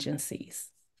all agencies?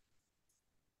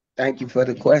 Thank you for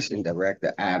the question,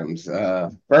 Director Adams.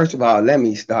 First of all, let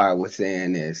me start with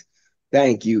saying this.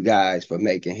 Thank you guys for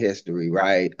making history,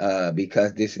 right?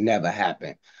 Because this never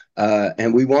happened.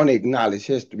 And we want to acknowledge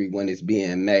history when it's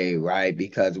being made, right?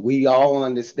 Because we all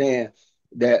understand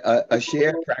that a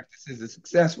shared practice is a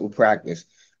successful practice.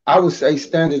 I would say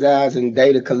standardizing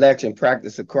data collection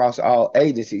practice across all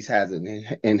agencies has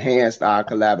enhanced our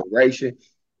collaboration,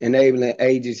 enabling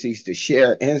agencies to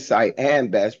share insight and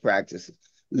best practices,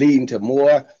 leading to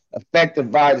more effective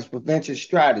violence prevention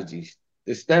strategies.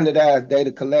 The standardized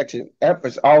data collection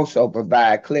efforts also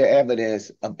provide clear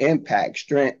evidence of impact,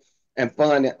 strength, and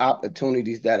funding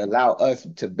opportunities that allow us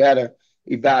to better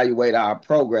evaluate our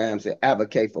programs and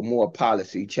advocate for more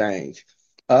policy change.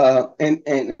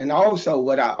 And also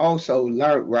what I also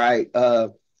learned, right,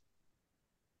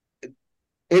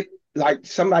 it, like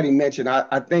somebody mentioned,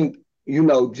 I think, you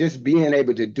know, just being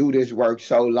able to do this work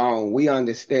so long, we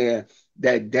understand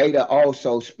that data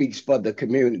also speaks for the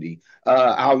community.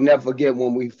 I'll never forget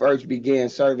when we first began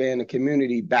surveying the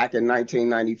community back in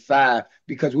 1995,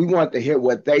 because we wanted to hear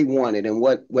what they wanted and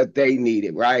what they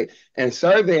needed, right? And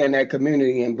surveying that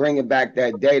community and bringing back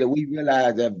that data, we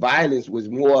realized that violence was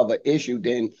more of an issue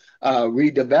than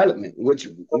redevelopment, which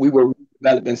we were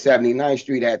redeveloping 79th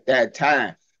Street at that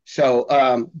time.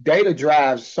 So data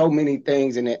drives so many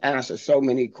things and it answers so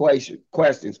many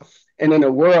questions. And in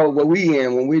the world where we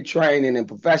in, when we're training and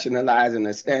professionalizing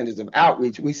the standards of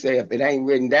outreach, we say if it ain't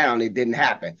written down, it didn't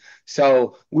happen.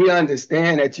 So we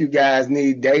understand that you guys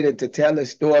need data to tell a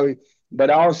story, but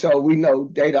also we know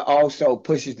data also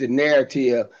pushes the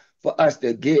narrative for us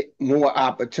to get more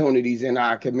opportunities in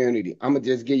our community. I'm gonna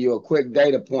just give you a quick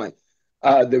data point.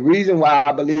 The reason why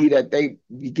I believe that they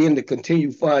begin to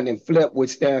continue fund and flip,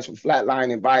 which stands for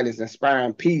Flatlining Violence,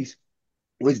 Inspiring Peace,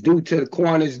 was due to the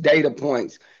coroner's data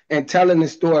points and telling the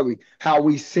story how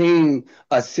we seen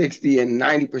a 60 and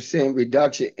 90%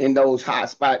 reduction in those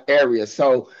hotspot areas.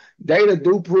 So data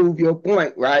do prove your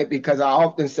point, right? Because I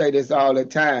often say this all the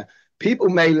time. People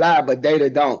may lie, but data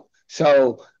don't.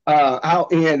 So I'll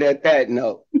end at that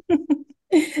note.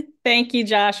 Thank you,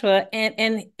 Joshua.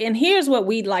 And here's what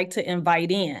we'd like to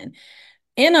invite in.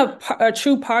 In a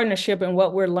true partnership, and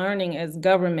what we're learning as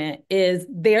government is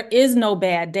there is no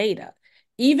bad data.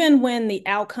 Even when the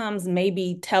outcomes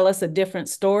maybe tell us a different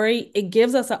story, it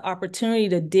gives us an opportunity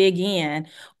to dig in.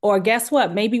 Or guess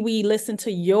what? Maybe we listen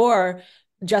to your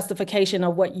justification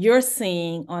of what you're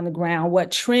seeing on the ground,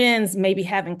 what trends maybe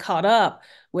haven't caught up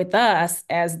with us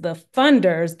as the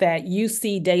funders that you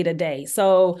see day to day.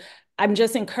 So I'm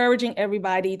just encouraging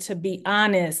everybody to be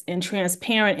honest and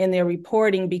transparent in their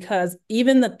reporting, because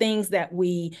even the things that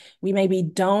we maybe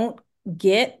don't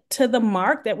get to the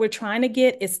mark that we're trying to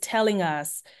get is telling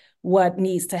us what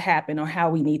needs to happen or how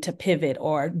we need to pivot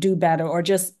or do better or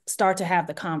just start to have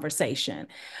the conversation.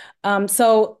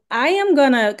 So I am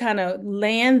going to kind of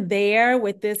land there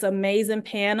with this amazing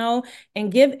panel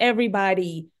and give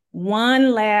everybody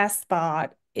one last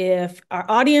thought. If our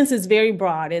audience is very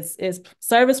broad, it's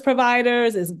service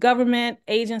providers, it's government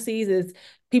agencies, it's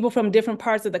people from different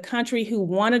parts of the country who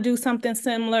want to do something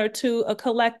similar to a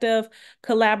collective,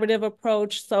 collaborative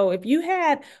approach. So if you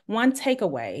had one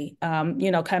takeaway,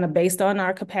 kind of based on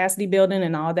our capacity building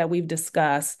and all that we've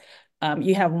discussed,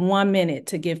 you have 1 minute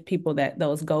to give people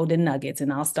those golden nuggets,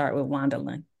 and I'll start with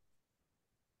Wandalyn.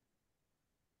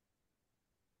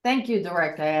 Thank you,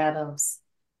 Director Adams.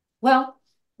 Well,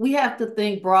 we have to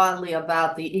think broadly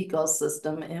about the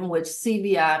ecosystem in which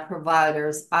CVI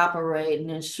providers operate and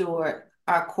ensure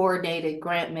our coordinated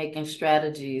grant-making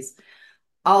strategies.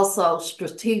 Also,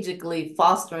 strategically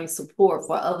fostering support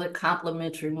for other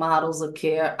complementary models of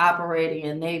care operating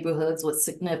in neighborhoods with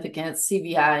significant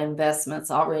CVI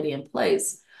investments already in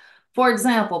place. For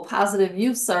example, positive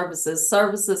youth services,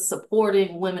 services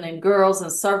supporting women and girls,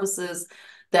 and services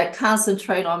that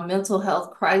concentrate on mental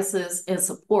health crisis and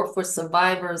support for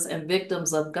survivors and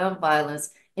victims of gun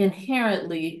violence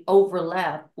inherently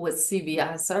overlap with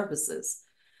CVI services.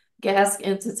 GASC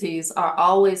entities are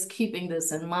always keeping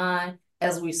this in mind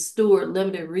as we steward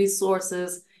limited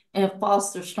resources and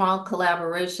foster strong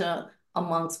collaboration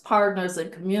amongst partners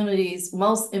and communities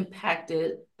most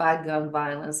impacted by gun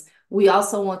violence. We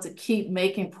also want to keep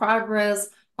making progress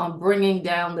on bringing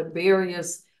down the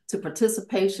barriers to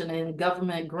participation in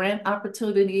government grant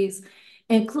opportunities,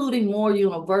 including more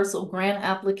universal grant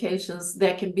applications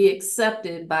that can be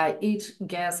accepted by each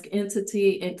GASC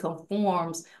entity and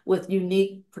conforms with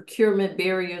unique procurement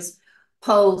barriers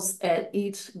posed at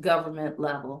each government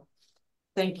level.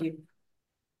 Thank you.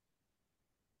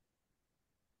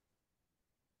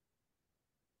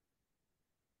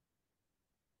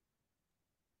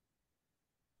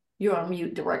 You're on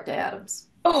mute, Director Adams.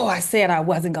 Oh, I said I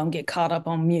wasn't going to get caught up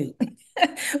on mute.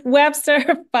 Webster,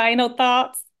 final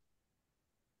thoughts?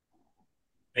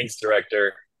 Thanks,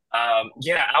 Director.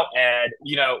 Yeah, I'll add,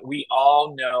 we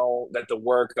all know that the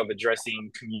work of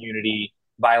addressing community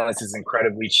violence is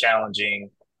incredibly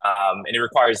challenging, and it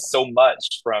requires so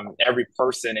much from every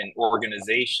person and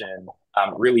organization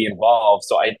really involved.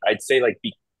 So I'd say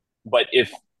but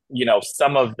if, because of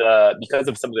some of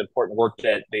the important work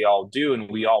that they all do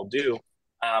and we all do,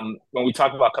 when we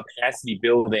talk about capacity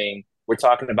building, we're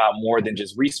talking about more than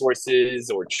just resources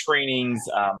or trainings.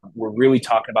 We're really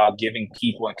talking about giving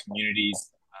people and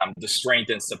communities the strength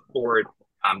and support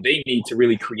they need to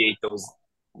really create those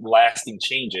lasting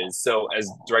changes. So as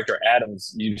Director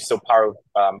Adams, you so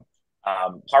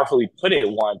powerfully put it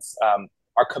once,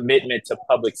 our commitment to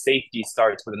public safety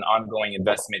starts with an ongoing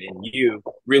investment in you,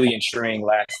 really ensuring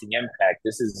lasting impact.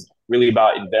 This is really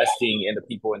about investing in the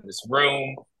people in this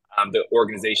room, the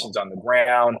organizations on the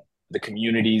ground, the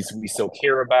communities we so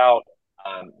care about.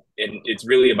 And it's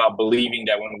really about believing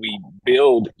that when we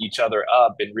build each other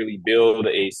up and really build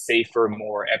a safer,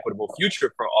 more equitable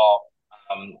future for all,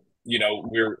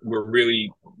 we're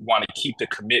really want to keep the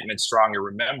commitment strong and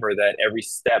remember that every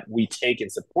step we take in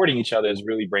supporting each other is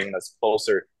really bringing us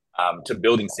closer to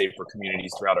building safer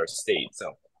communities throughout our state.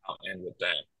 So I'll end with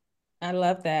that. I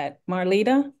love that.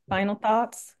 Marlita, final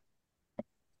thoughts?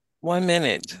 1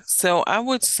 minute. So I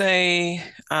would say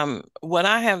what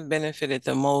I have benefited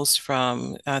the most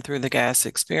from through the GASC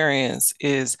experience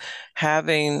is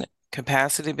having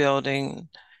capacity building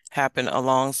happen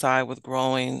alongside with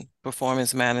growing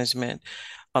performance management,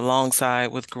 alongside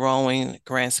with growing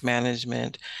grants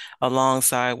management,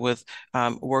 alongside with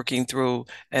working through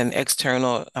an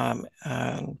external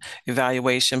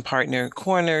evaluation partner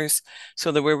corners,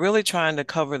 so that we're really trying to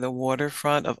cover the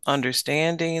waterfront of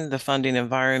understanding the funding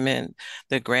environment,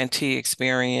 the grantee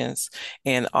experience,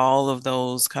 and all of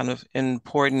those kind of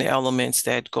important elements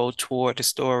that go toward a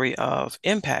story of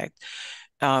impact.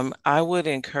 I would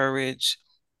encourage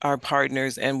our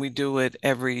partners, and we do it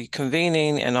every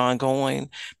convening and ongoing,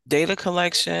 data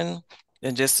collection,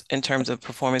 and just in terms of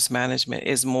performance management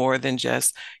is more than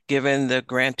just giving the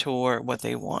grantor what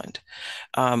they want.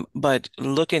 But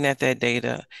looking at that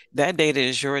data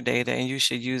is your data, and you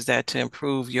should use that to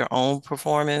improve your own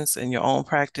performance and your own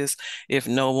practice if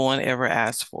no one ever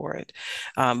asked for it.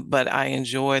 But I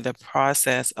enjoy the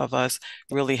process of us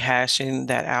really hashing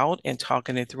that out and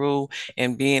talking it through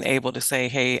and being able to say,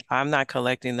 hey, I'm not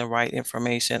collecting the right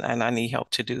information and I need help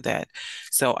to do that.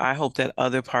 So I hope that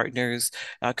other partners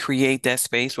create that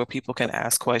space where people can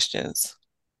ask questions.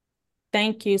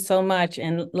 Thank you so much.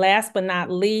 And last but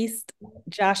not least,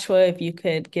 Joshua, if you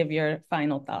could give your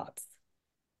final thoughts.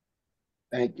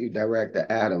 Thank you, Director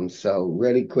Adams. So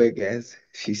really quick, as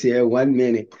she said, 1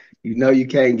 minute. You know you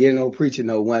can't get no preaching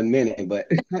no 1 minute,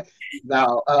 but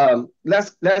now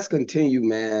let's continue,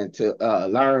 man, to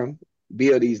learn,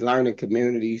 build these learning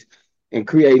communities, and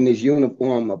creating this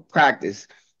uniform of practice,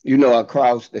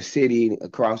 across the city,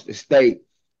 across the state,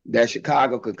 that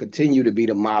Chicago could continue to be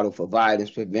the model for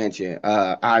violence prevention.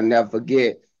 I'll never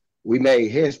forget, we made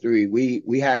history.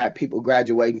 We had people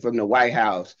graduating from the White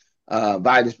House.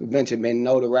 Violence prevention been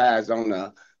notarized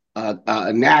on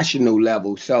a national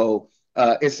level. So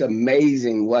it's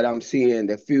amazing what I'm seeing,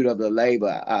 the fruit of the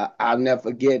labor. I'll never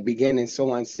forget beginning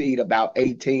sowing seed about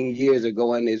 18 years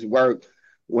ago in this work,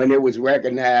 when it was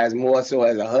recognized more so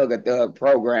as a hug a thug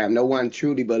program. No one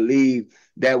truly believed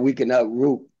that we can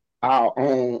uproot our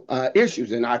own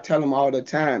issues. And I tell them all the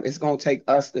time, it's going to take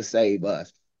us to save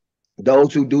us.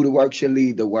 Those who do the work should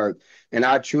lead the work. And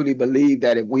I truly believe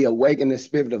that if we awaken the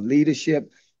spirit of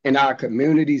leadership in our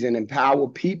communities and empower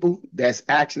people that's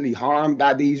actually harmed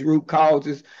by these root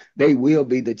causes, they will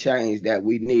be the change that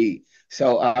we need.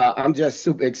 So I'm just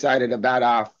super excited about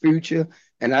our future.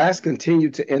 And let's continue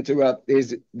to interrupt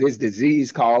this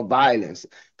disease called violence,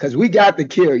 because we got the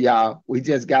cure, y'all. We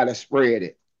just got to spread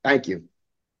it. Thank you.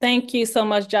 Thank you so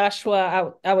much,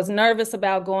 Joshua. I was nervous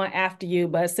about going after you,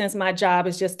 but since my job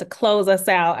is just to close us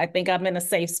out, I think I'm in a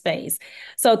safe space.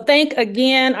 So thank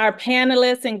again our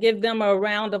panelists and give them a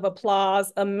round of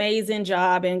applause. Amazing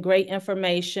job and great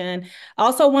information. I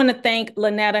also want to thank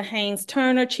Lynetta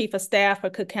Haynes-Turner, Chief of Staff for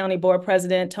Cook County Board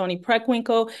President Tony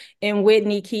Preckwinkle, and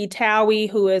Whitney Key Towie,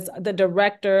 who is the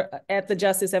Director at the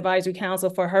Justice Advisory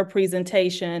Council, for her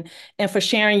presentation and for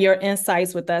sharing your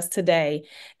insights with us today.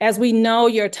 As we know,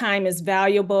 your time is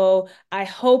valuable. I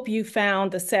hope you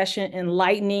found the session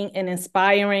enlightening and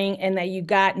inspiring, and that you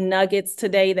got nuggets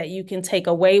today that you can take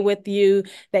away with you,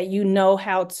 that you know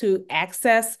how to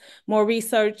access more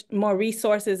research, more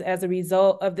resources as a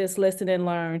result of this listen and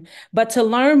learn. But to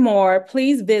learn more,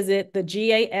 please visit the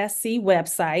GASC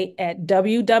website at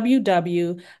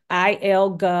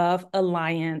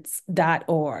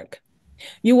www.ilgovalliance.org.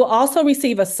 You will also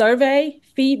receive a survey.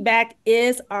 Feedback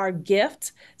is our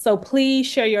gift. So please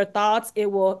share your thoughts.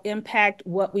 It will impact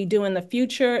what we do in the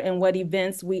future and what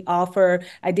events we offer.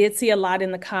 I did see a lot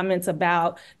in the comments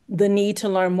about the need to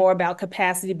learn more about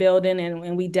capacity building,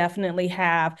 and we definitely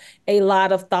have a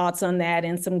lot of thoughts on that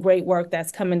and some great work that's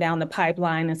coming down the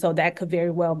pipeline. And so that could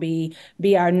very well be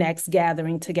our next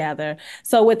gathering together.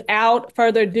 So without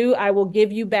further ado, I will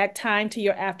give you back time to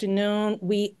your afternoon.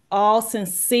 We all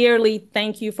sincerely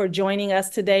thank you for joining us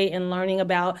today and learning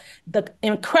about the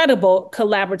incredible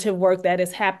collaborative work that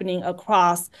is happening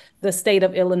across the state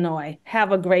of Illinois.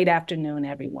 Have a great afternoon,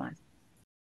 everyone.